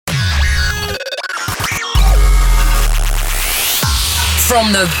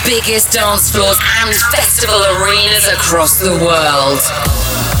from the biggest dance floors and festival arenas across the world.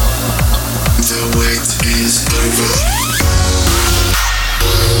 The wait is over.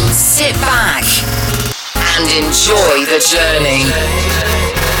 Sit back and enjoy the journey.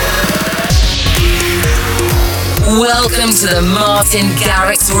 Welcome to the Martin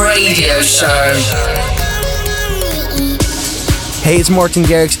Garrix Radio Show. Hey, it's Martin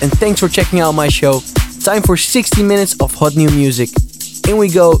Garrix and thanks for checking out my show. Time for 60 minutes of hot new music. In we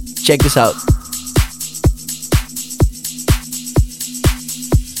go, check this out.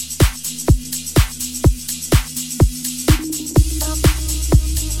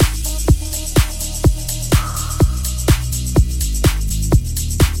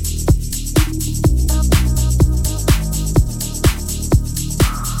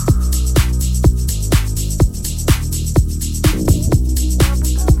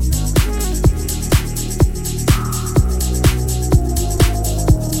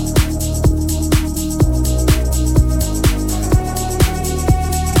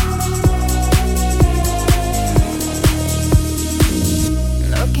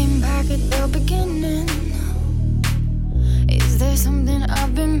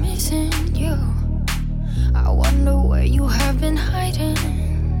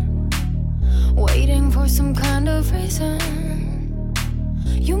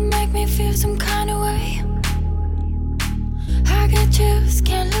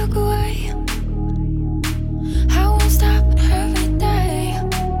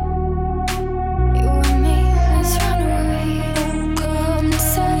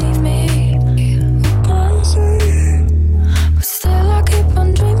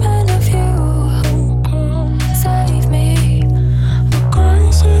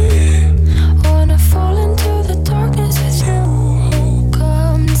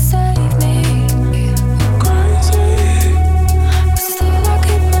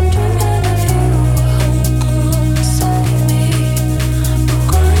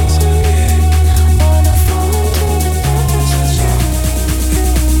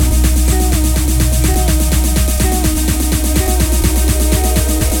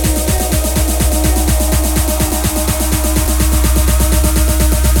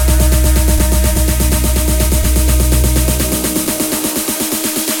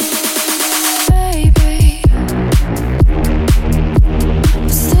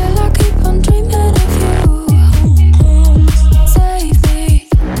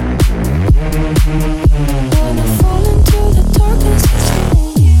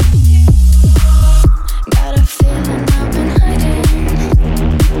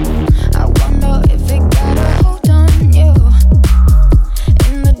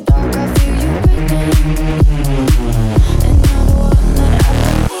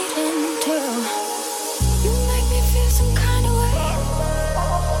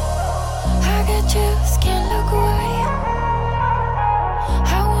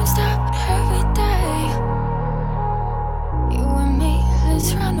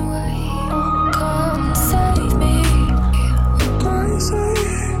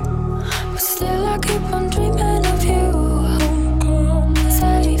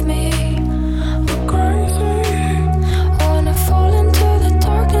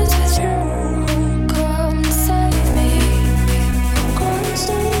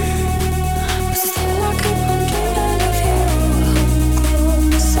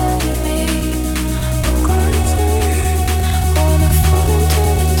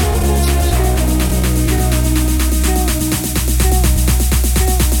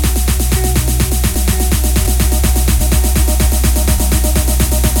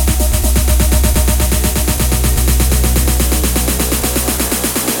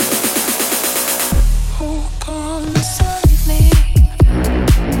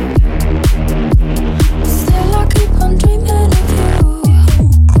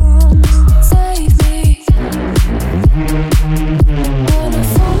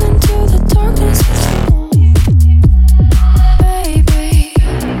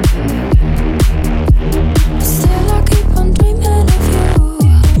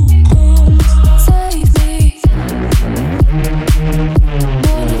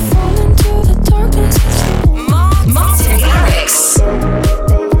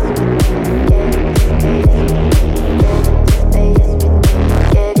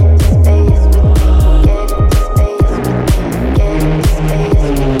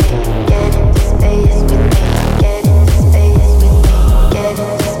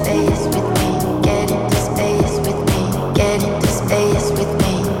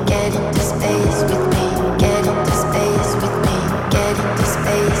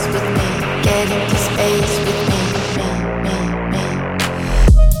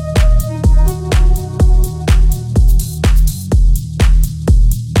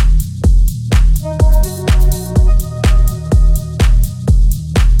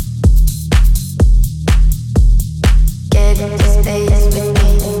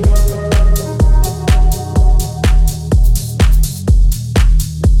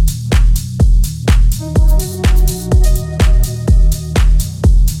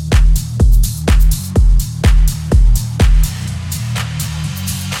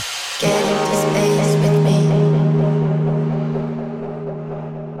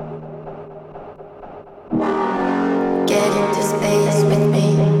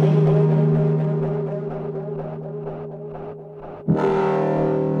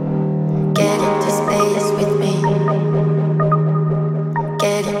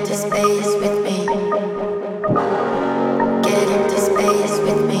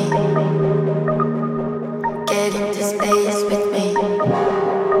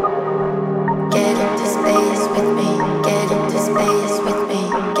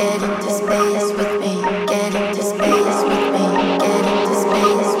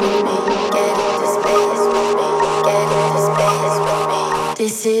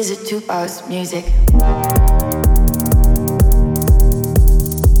 is a two-house music.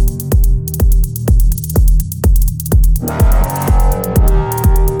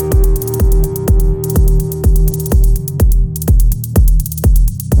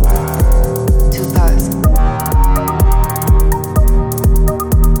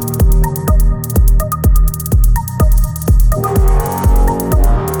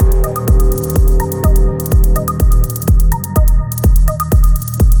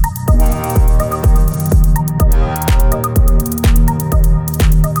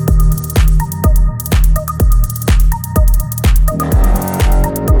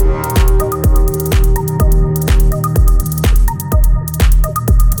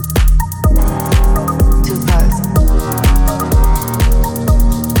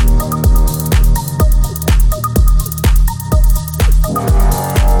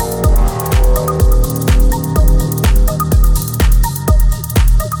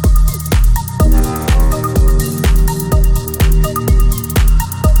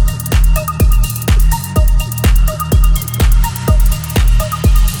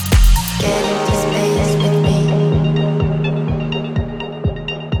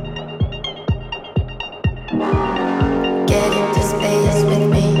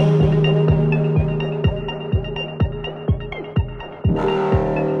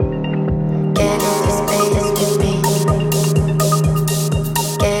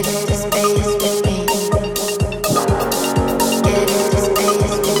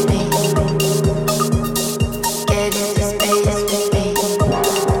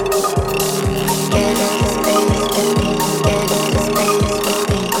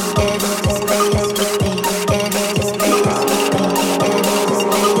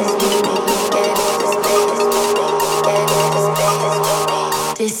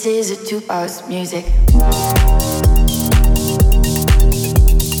 This is a two-house music.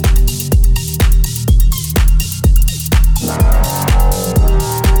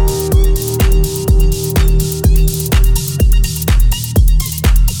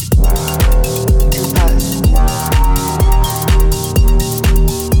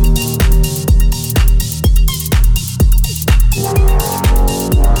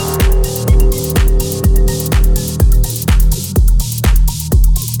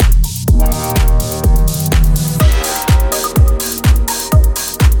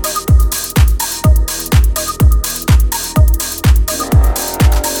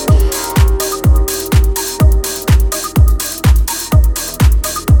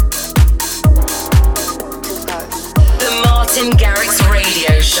 Garrix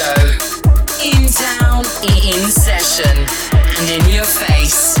radio show. In town, in session, and in your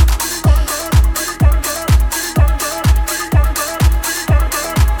face.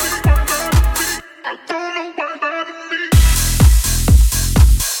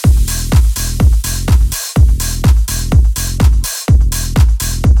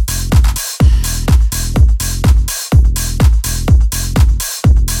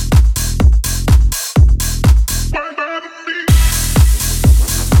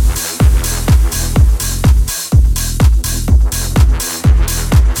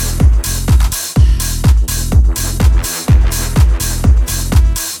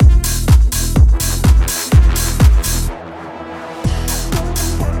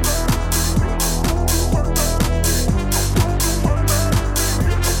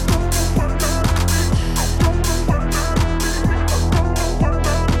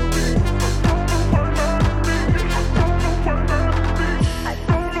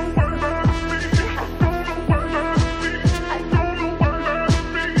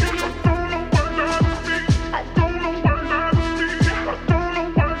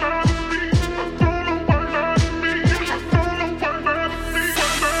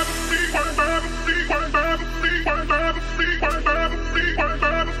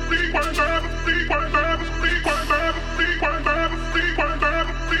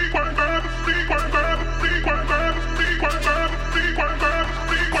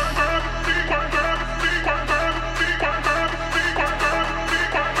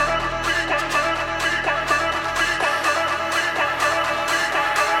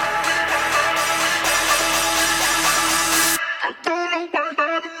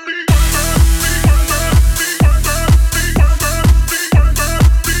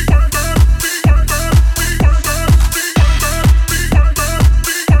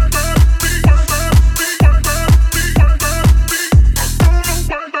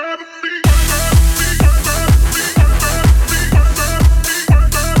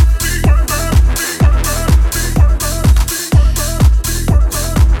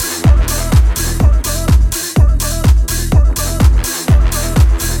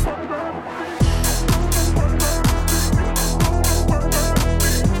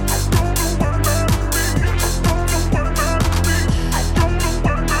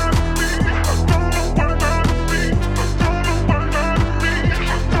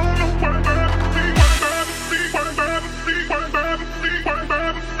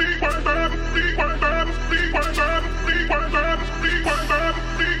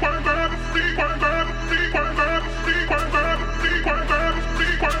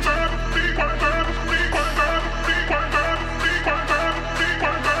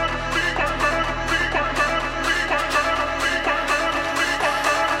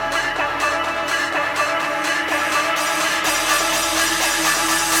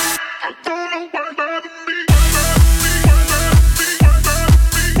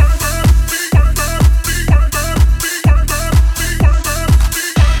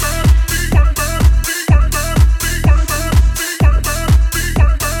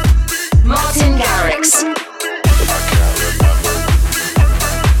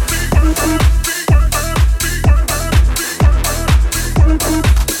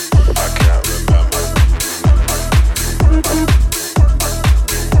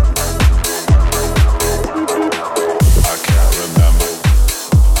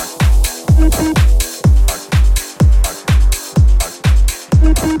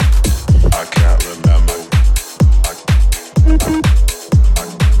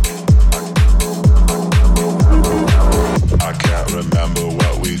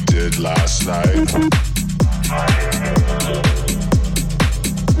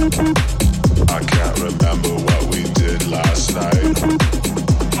 I can't remember what we did last night.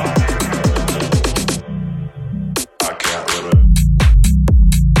 I can't remember.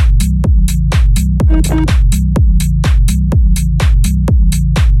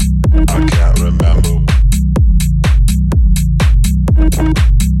 I can't remember.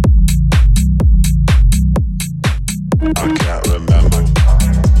 I can't remember.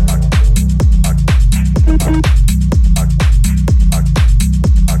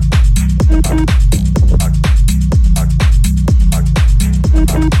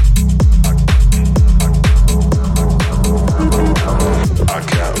 I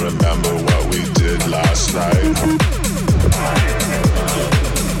can't remember what we did last night.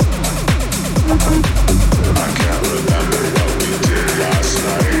 I can't remember what we did last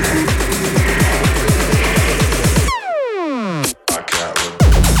night. I can't remember.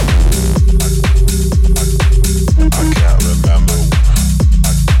 I can't remember.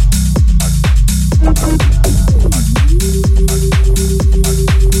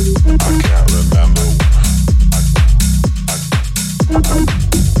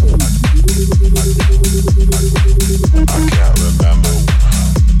 I can't remember.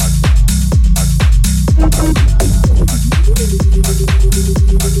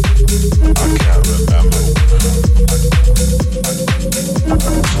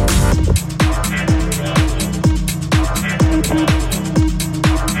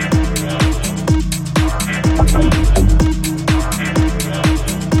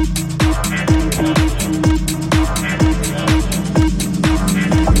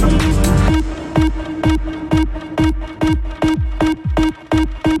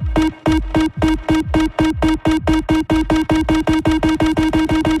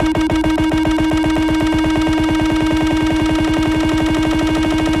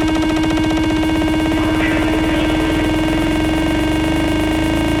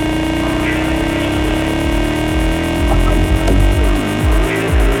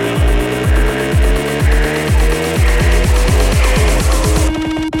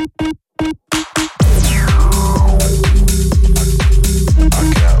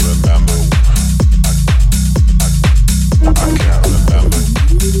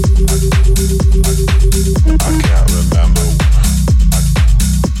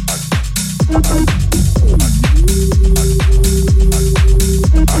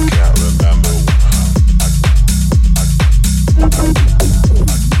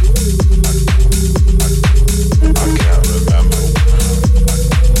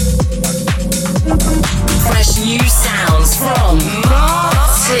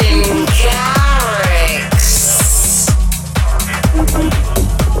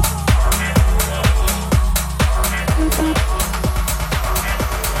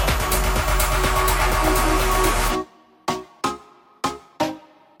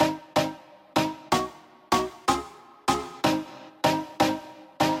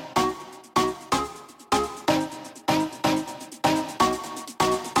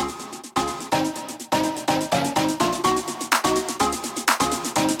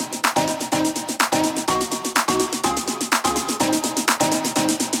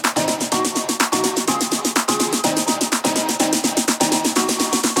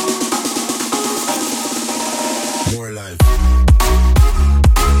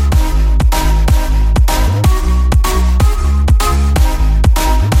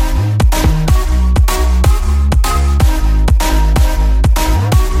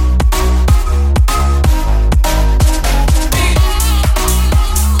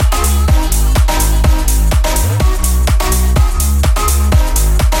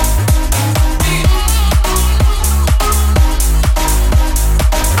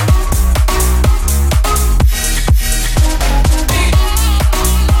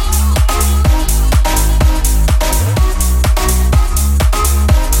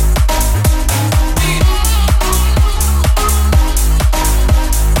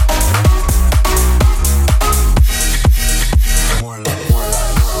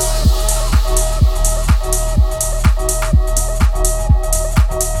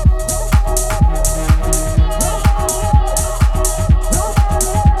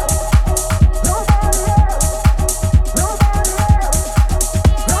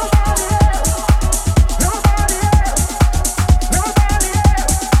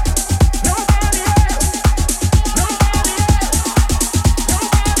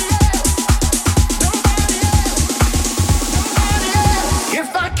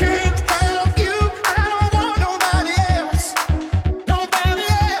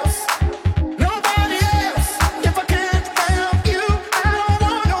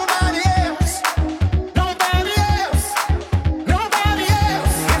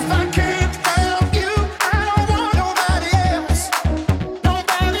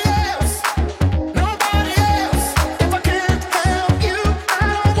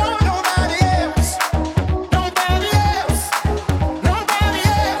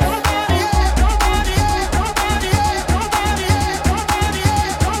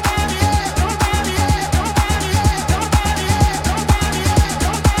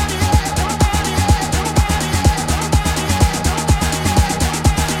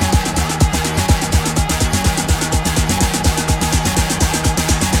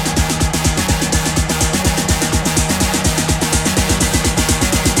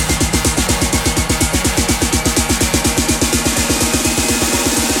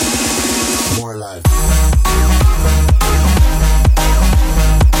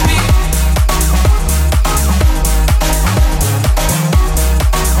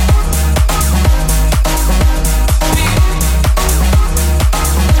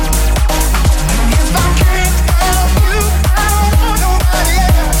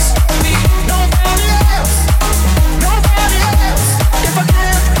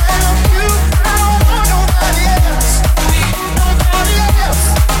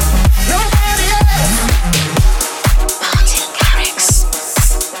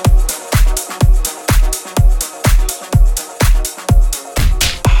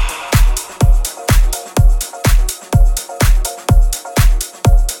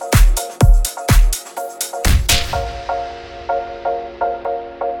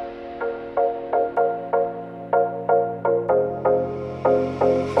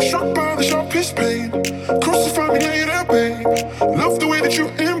 this pain. Crucify me later, babe. Love the way that you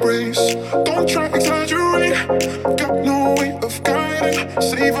embrace. Don't try to exaggerate. Got no way of guiding.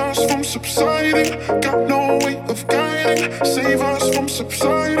 Save us from subsiding. Got no way of guiding. Save us from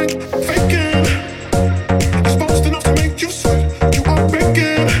subsiding. Faking. Exposed enough to make you sweat. You are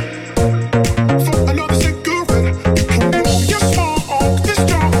begging for another cigarette. You told me you're smart. This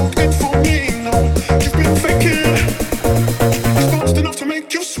job ain't for me. No, you've been faking. Exposed enough to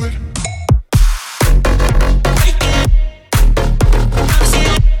make you sweat.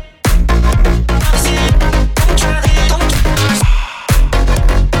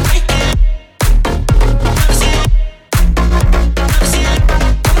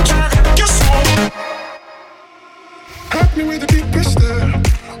 Me with the deepest stare.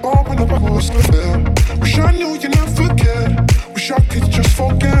 Open up, I was there. Wish I knew you never forget. Wish I could just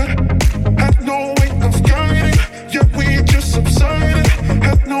forget. Had no way of guiding, yet we just subsided.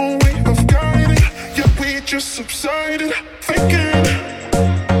 Had no way of guiding, yet we just subsided. Faking,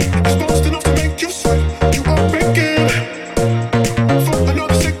 exposed enough to make you sweat. You are begging for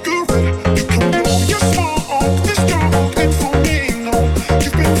another cigarette. You told me you're smart. This job ain't for me. No,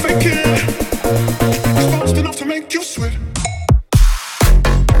 you've been faking. Exposed enough to make you sweat.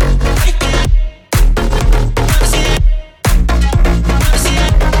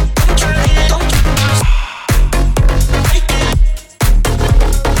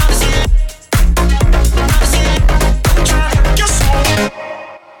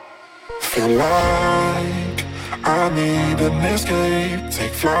 Feel like I need an escape,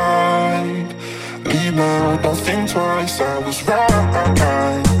 take flight. Leave now, don't think twice, I was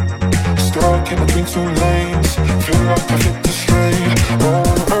right. Stuck in between two lanes, feel like I hit the straight. Oh,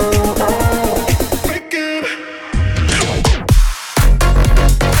 oh, oh. Faking.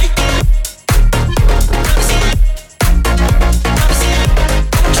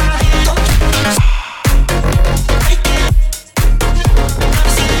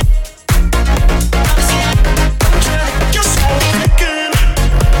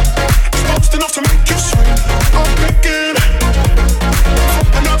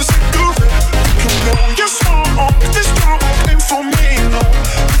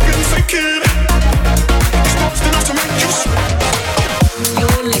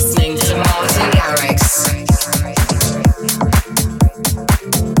 You're listening to Martin Garrix.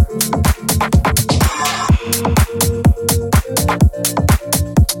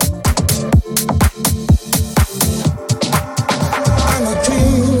 I'm a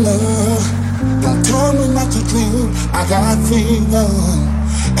dreamer. Don't tell me not to dream. I got freedom,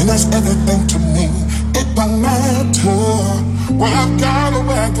 and that's everything to me. It don't matter where I go or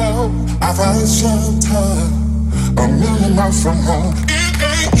where I go. I find shelter a million miles from home. It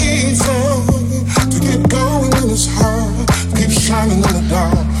ain't easy to get going when it's hard. Keep shining in the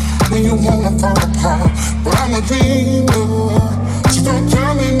dark when you wanna fall apart. But I'm a dreamer, so don't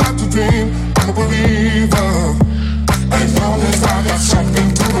tell me not to dream. I'm a believer. As long as I got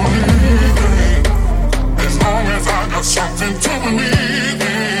something to believe in. As long as I got something to believe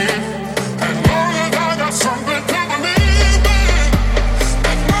in. As long as I got something to believe in.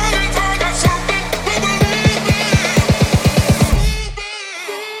 As long as I got something to believe in.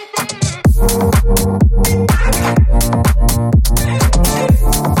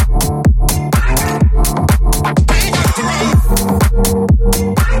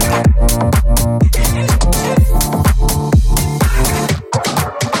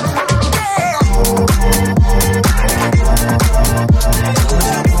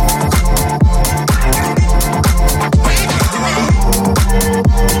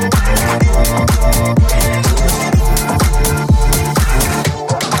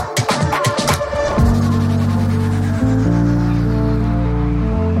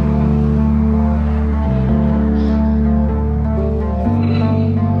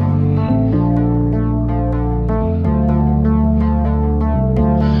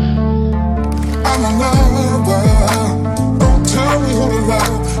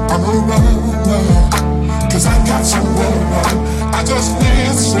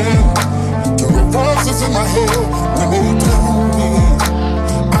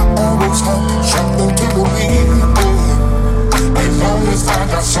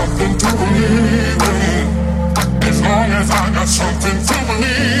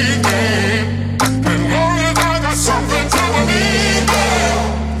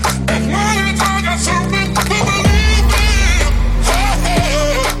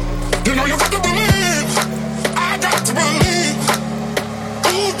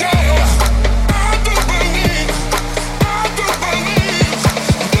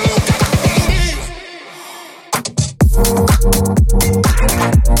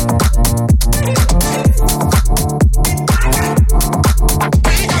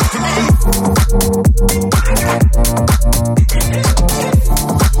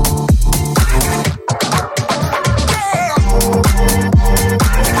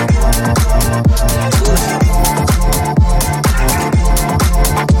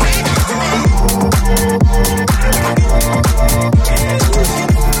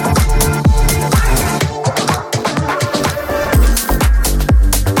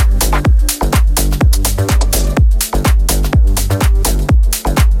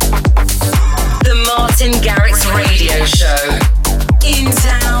 Martin Garrix radio show. In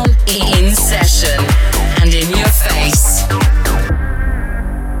town, in session, and in your face.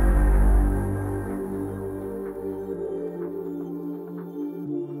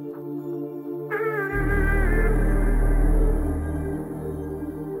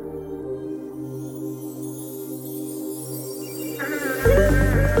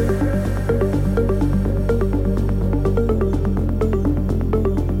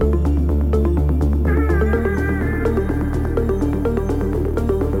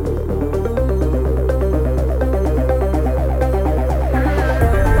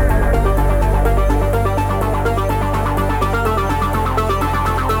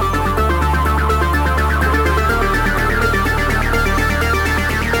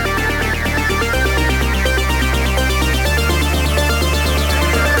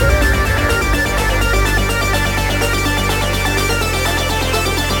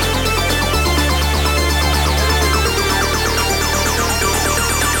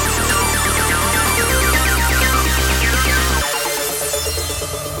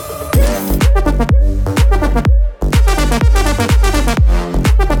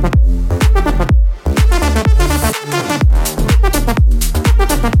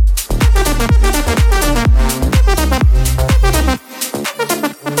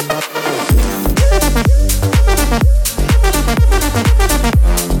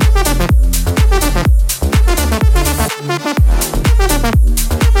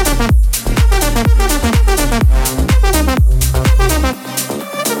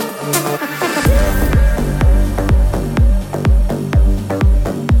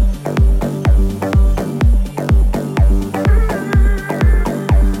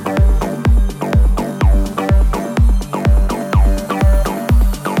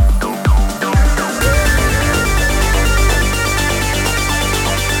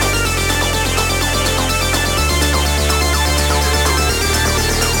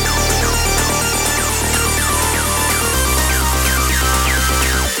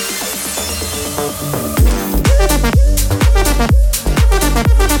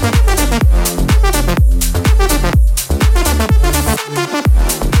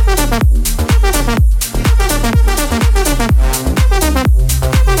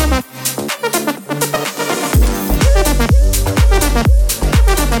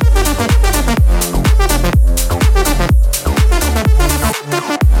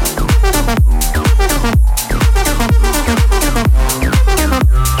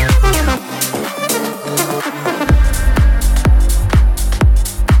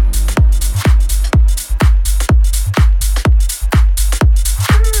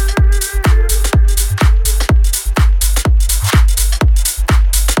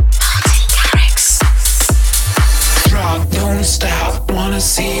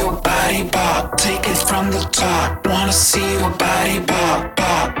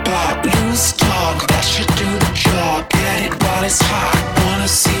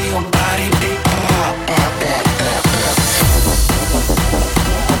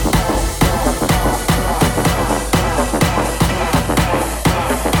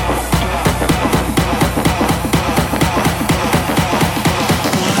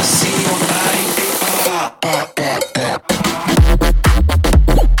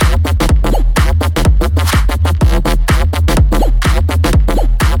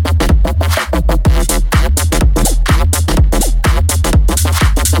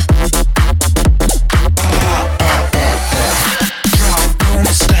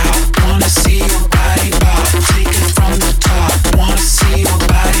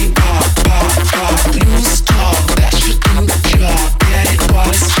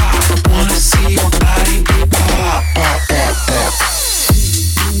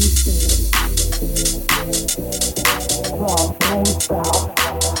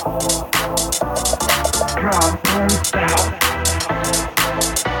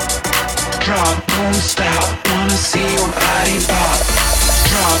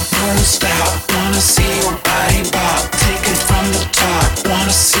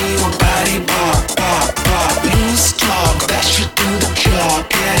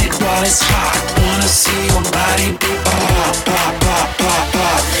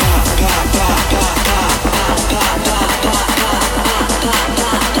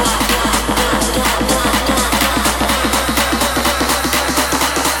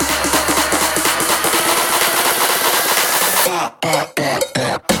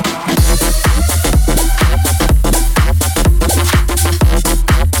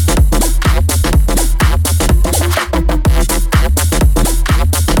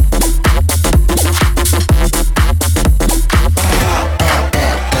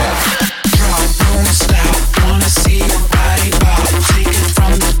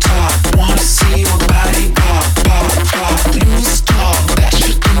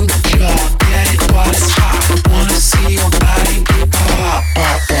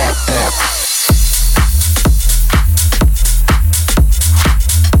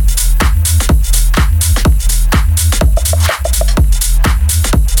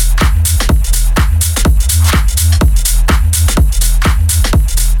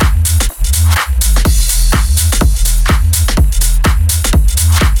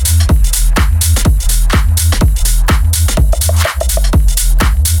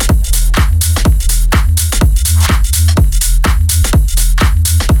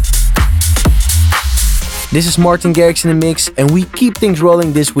 This is Martin Garrix in the mix, and we keep things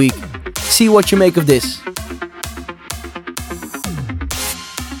rolling this week. See what you make of this.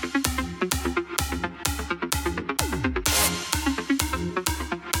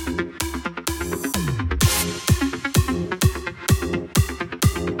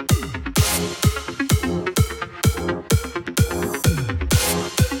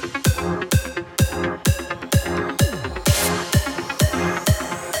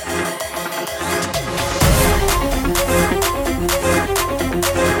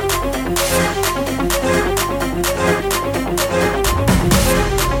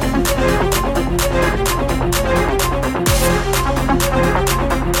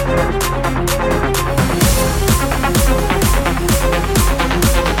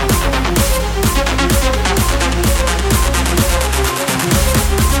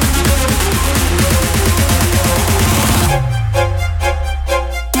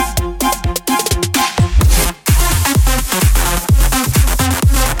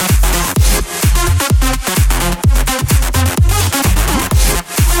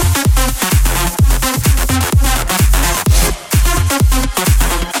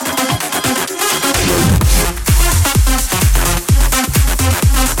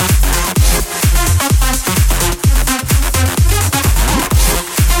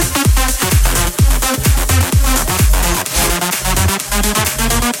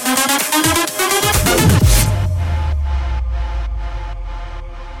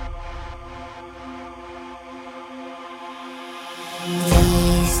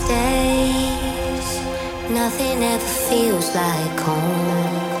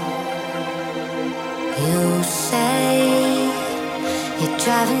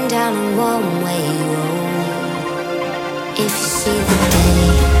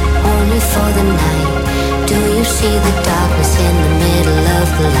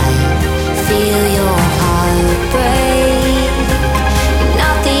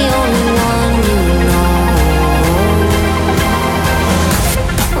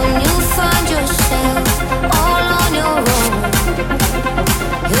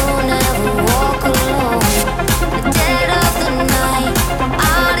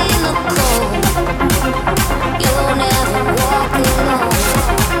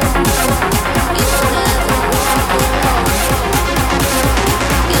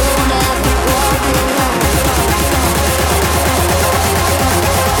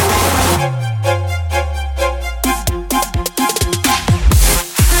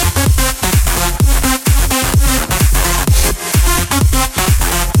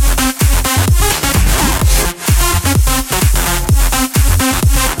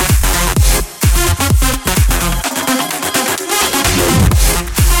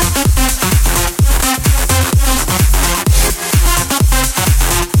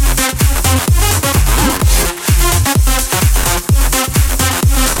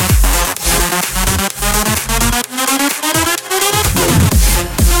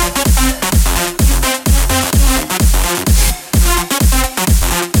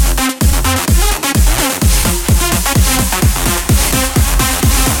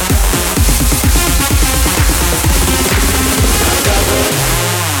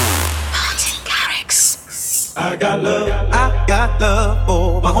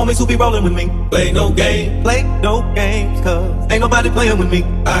 Who be rolling with me? Play no games, cause ain't nobody playing with me.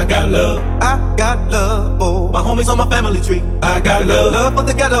 I got love for my homies on my family tree. I got love for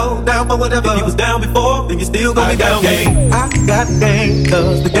the ghetto, down for whatever. If you was down before, then you still gonna be down. I got game,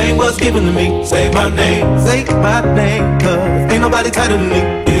 cause the game was given to me. Say my name, cause ain't nobody tighter than me.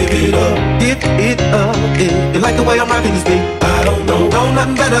 Give it up, if you like the way I'm rocking this beat. I don't know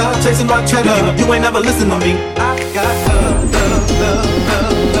nothing better, chasing my cheddar. You ain't never listen to me. I got love.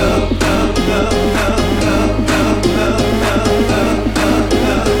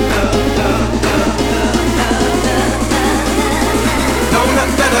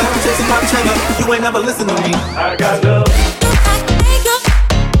 Chasing my cheddar, you ain't never listen to me. I got love.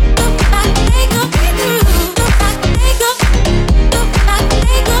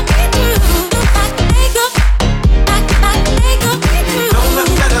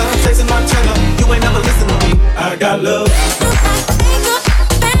 Chasing my cheddar, you ain't never listen to me. I got love.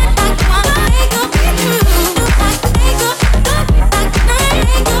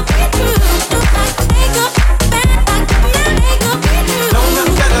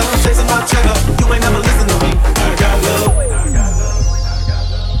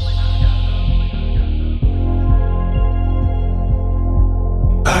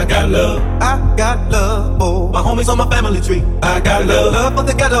 I got love for my homies on my family tree. I got love for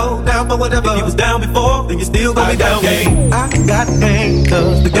the ghetto, down for whatever. If you was down before, then you still gonna be down. Game. I got game,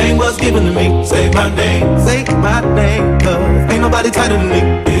 cause the game was given to me. Say my name, cause ain't nobody tighter than me.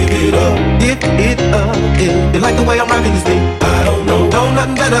 Give it up, if you like the way I'm rocking this beat. I don't know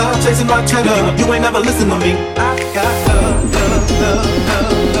nothing better, chasing my cheddar. You ain't never listen to me. I got love, love, love,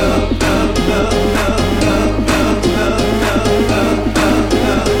 love, love, love, love, love, love, love,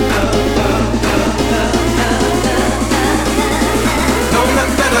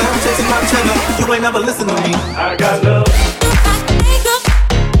 nothing better, chasing my cheddar. You ain't never listen to me. I got love.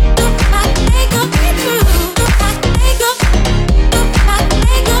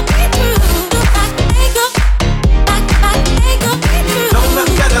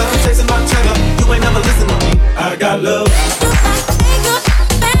 I got love.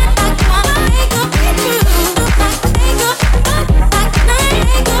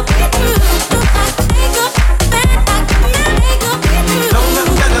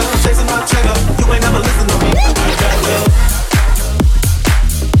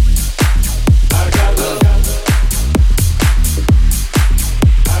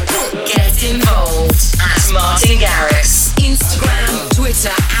 Get involved at Martin Garrix, Instagram,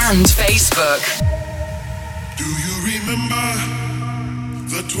 Twitter, and Facebook. Do you remember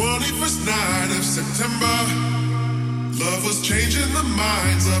the 21st night of September? Love was changing the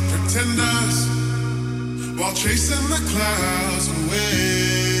minds of pretenders while chasing the clouds away.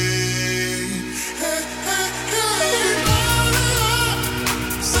 Hey, hey, hey.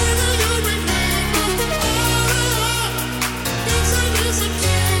 Say that you remember. It's in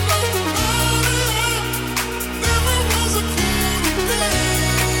September. Never was a cloudy day.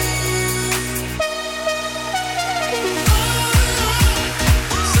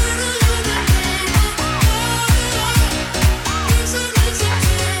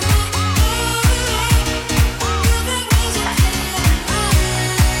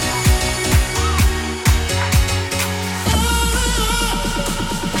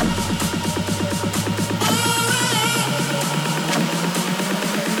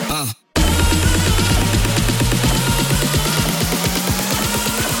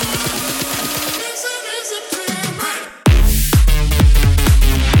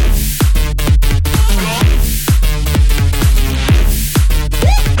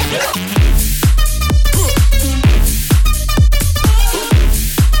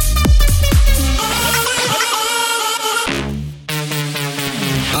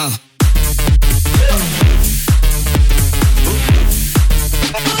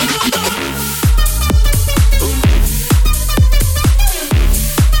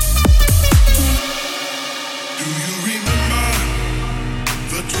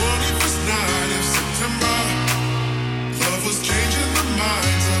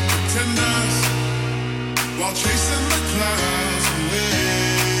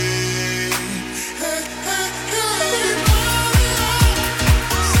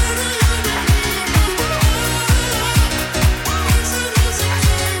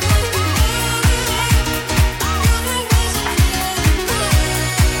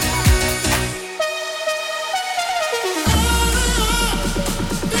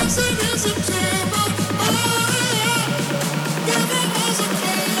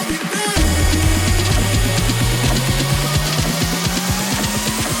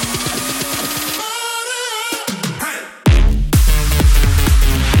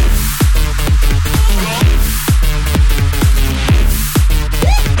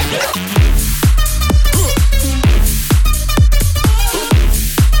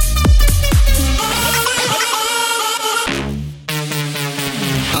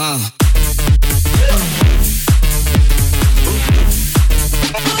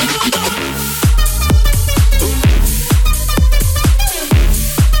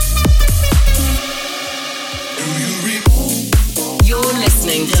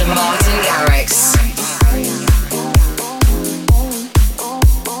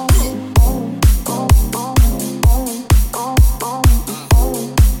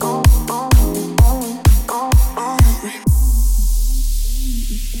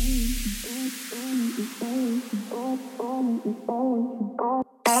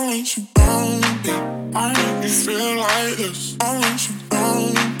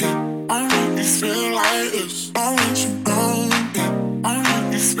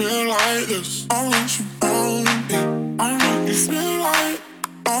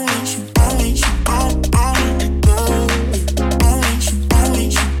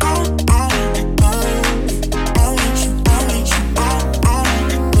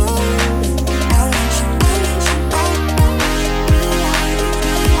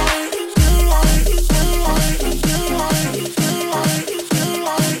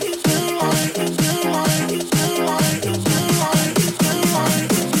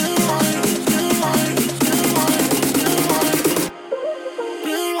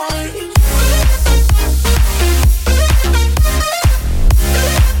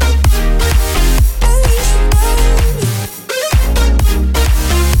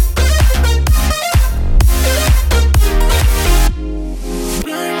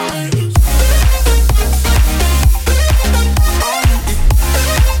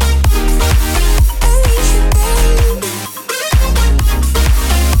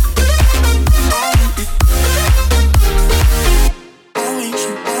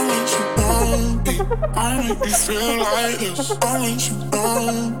 make me feel like this. I want you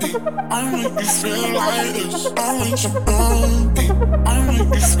on me. I make me feel like this. I want you on me. I make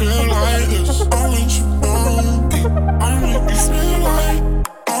me feel like this. I want you on me. I make me feel like.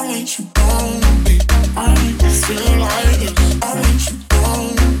 I want you on me. I make me feel like this. I want you on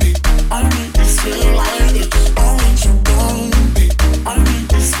me. I make me feel like this. I want you on me. I make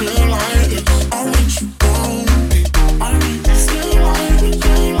me feel like this. I want you on me. I make me feel like it, feel like it,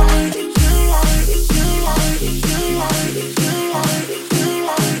 feel like it, feel like it, feel like it, feel like it, feel like it, feel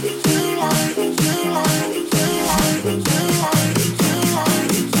like it, feel like it, feel like it, feel like it, feel like it, feel like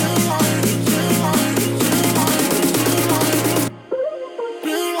it, feel like it, feel like it, feel like it,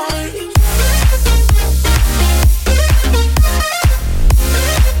 feel like it.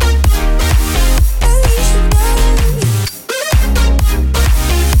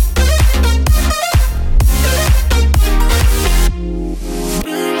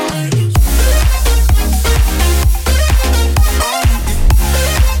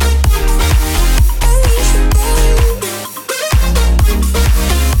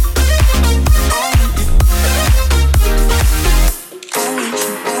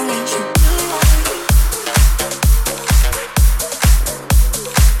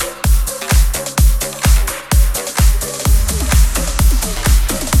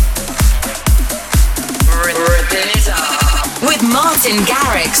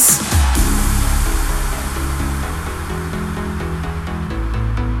 Garrix.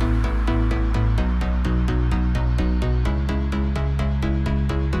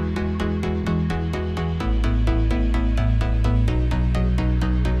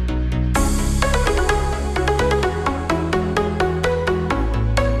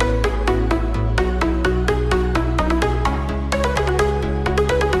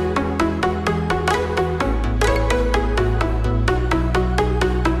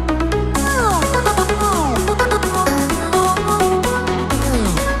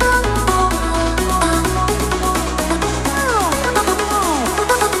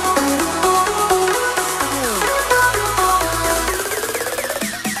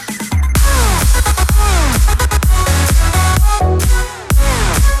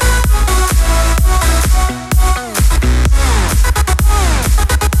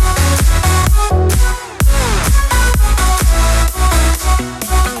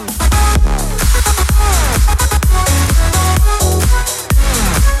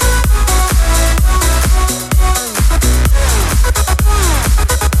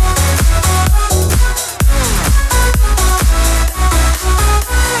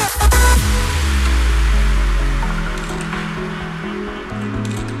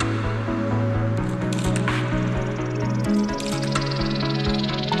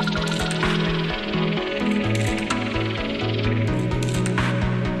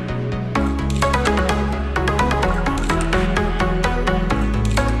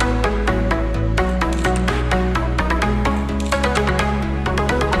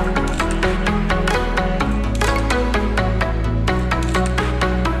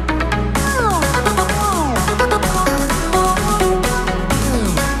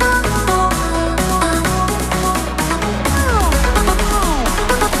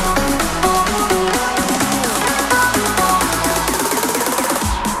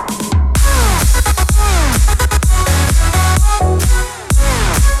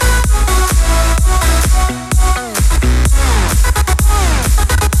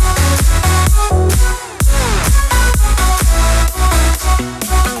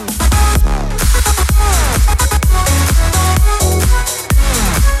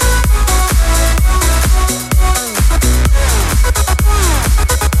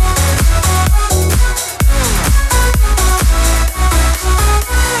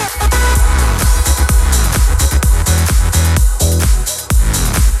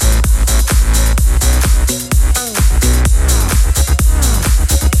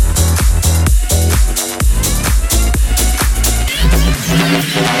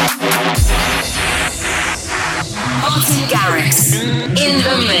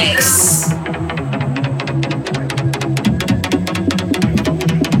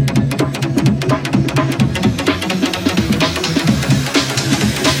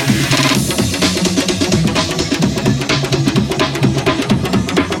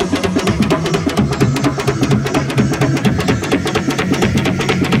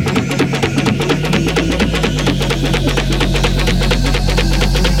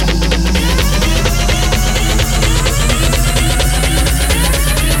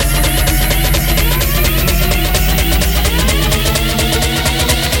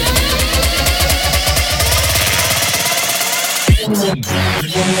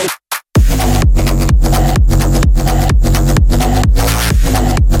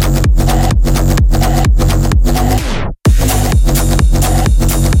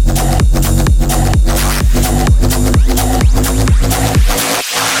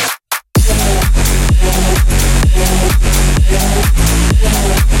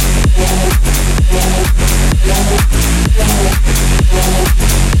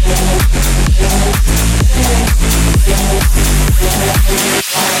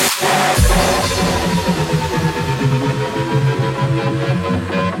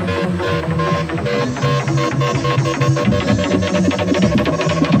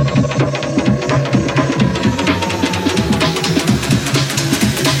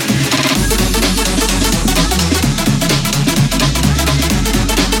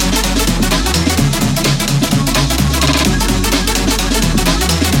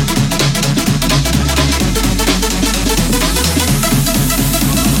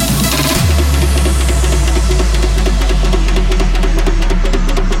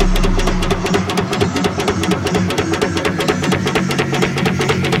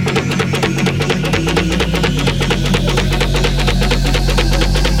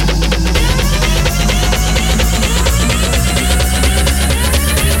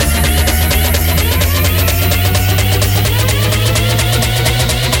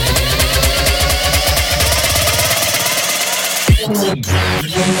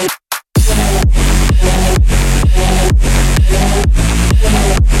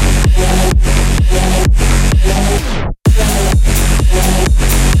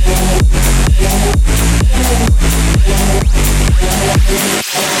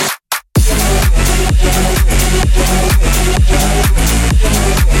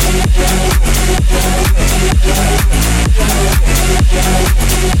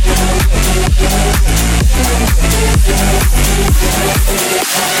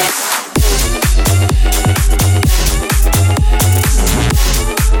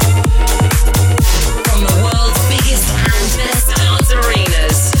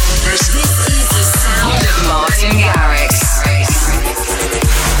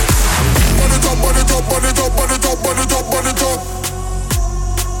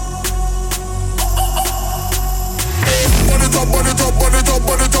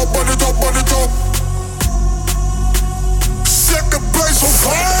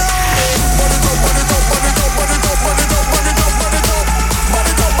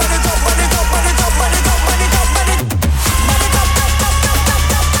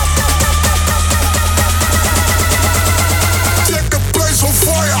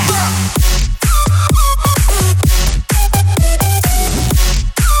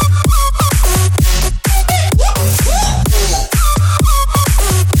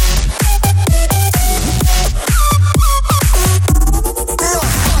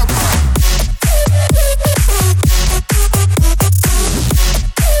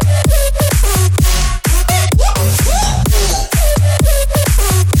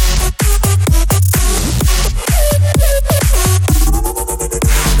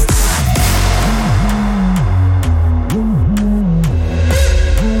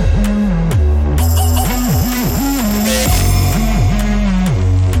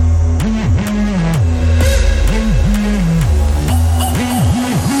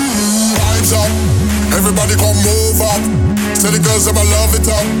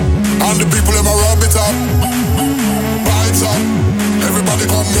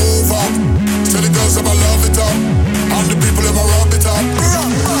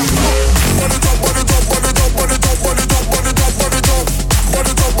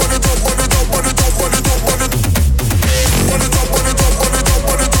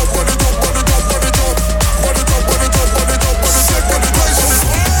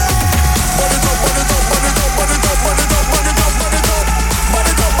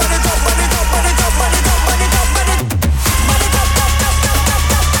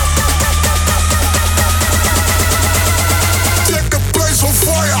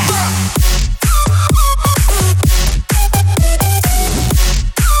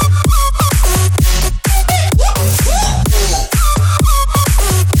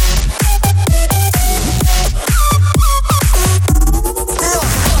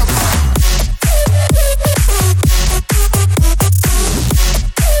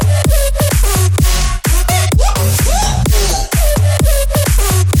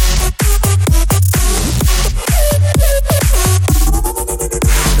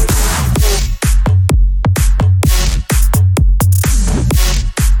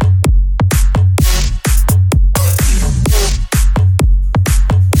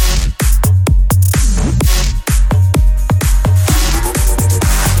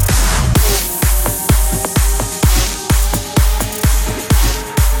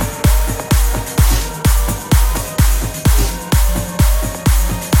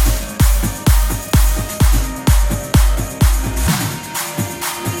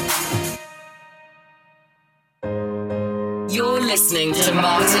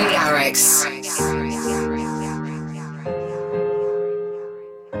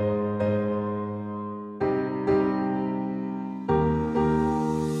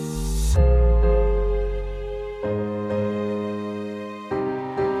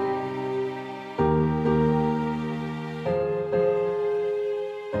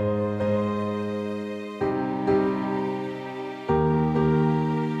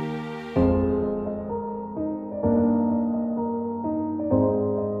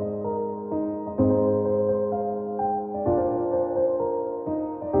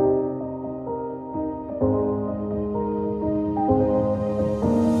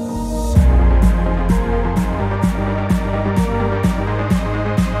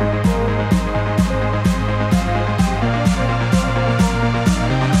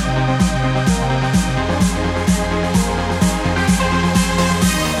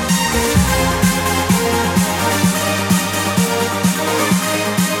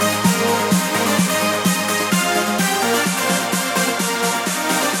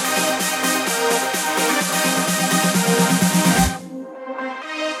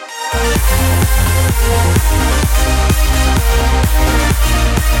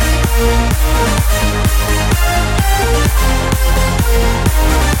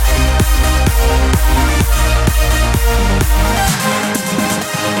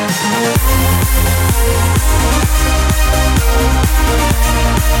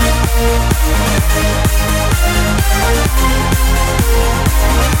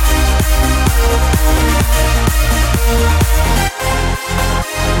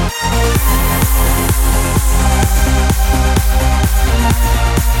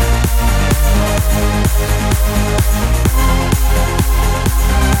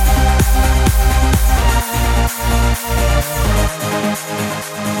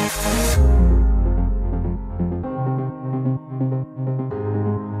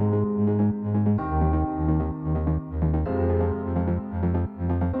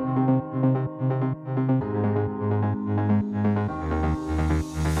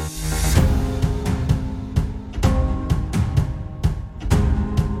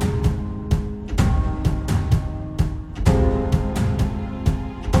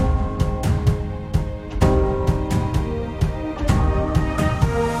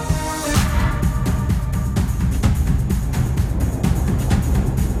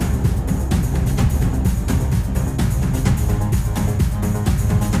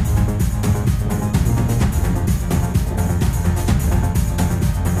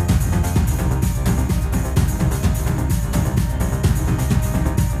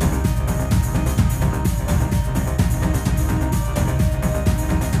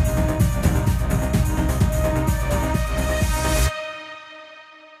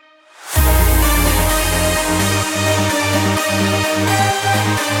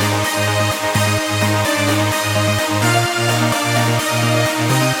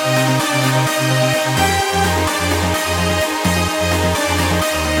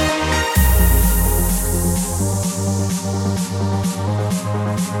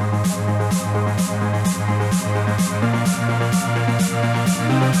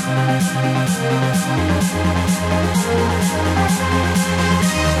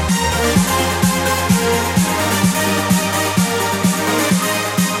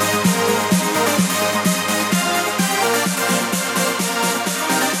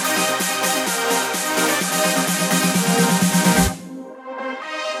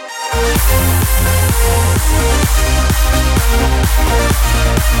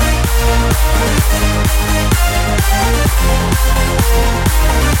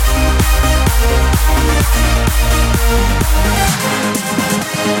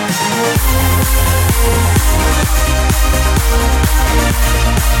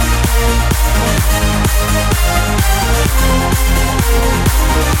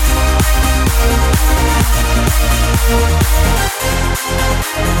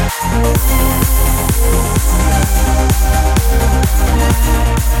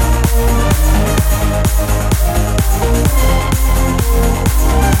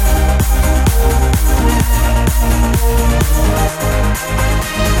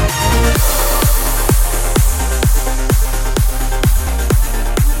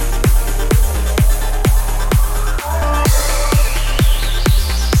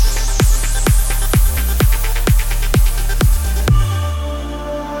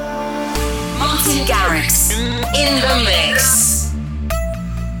 Garrix in the mix.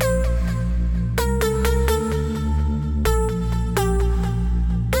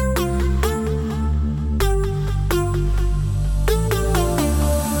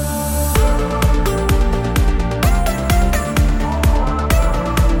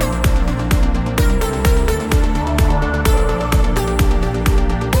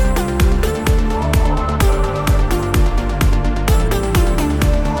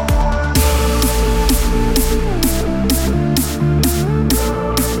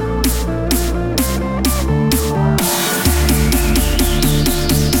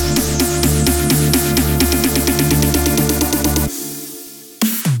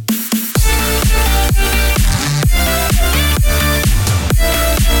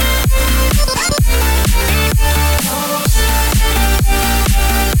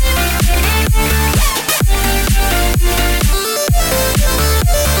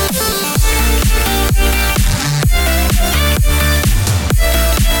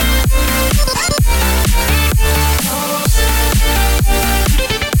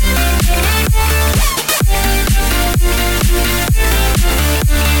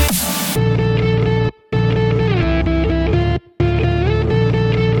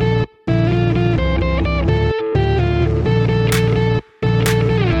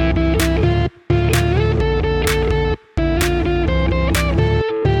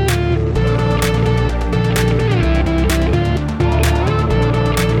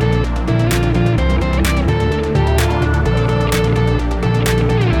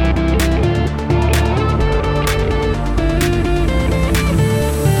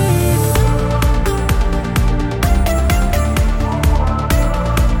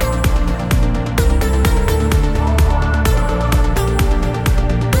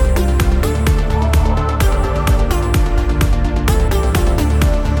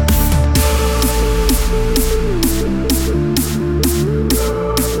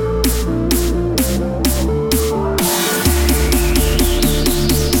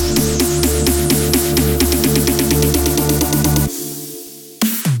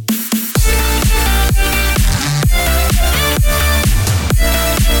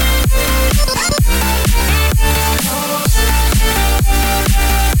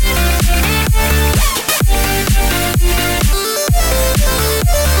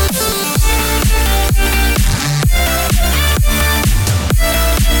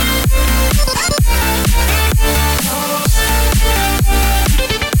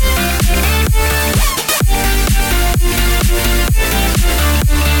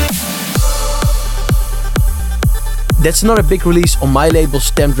 That's another big release on my label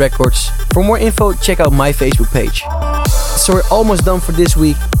Stamped Records. For more info, check out my Facebook page. So we're almost done for this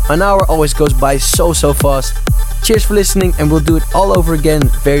week. An hour always goes by so fast. Cheers for listening, and we'll do it all over again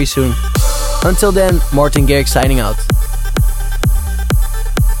very soon. Until then, Martin Garrix signing out.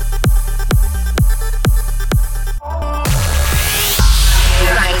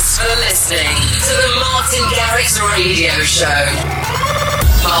 Thanks for listening to the Martin Garrix Radio Show.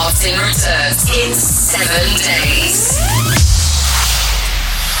 Martin returns in 7 days.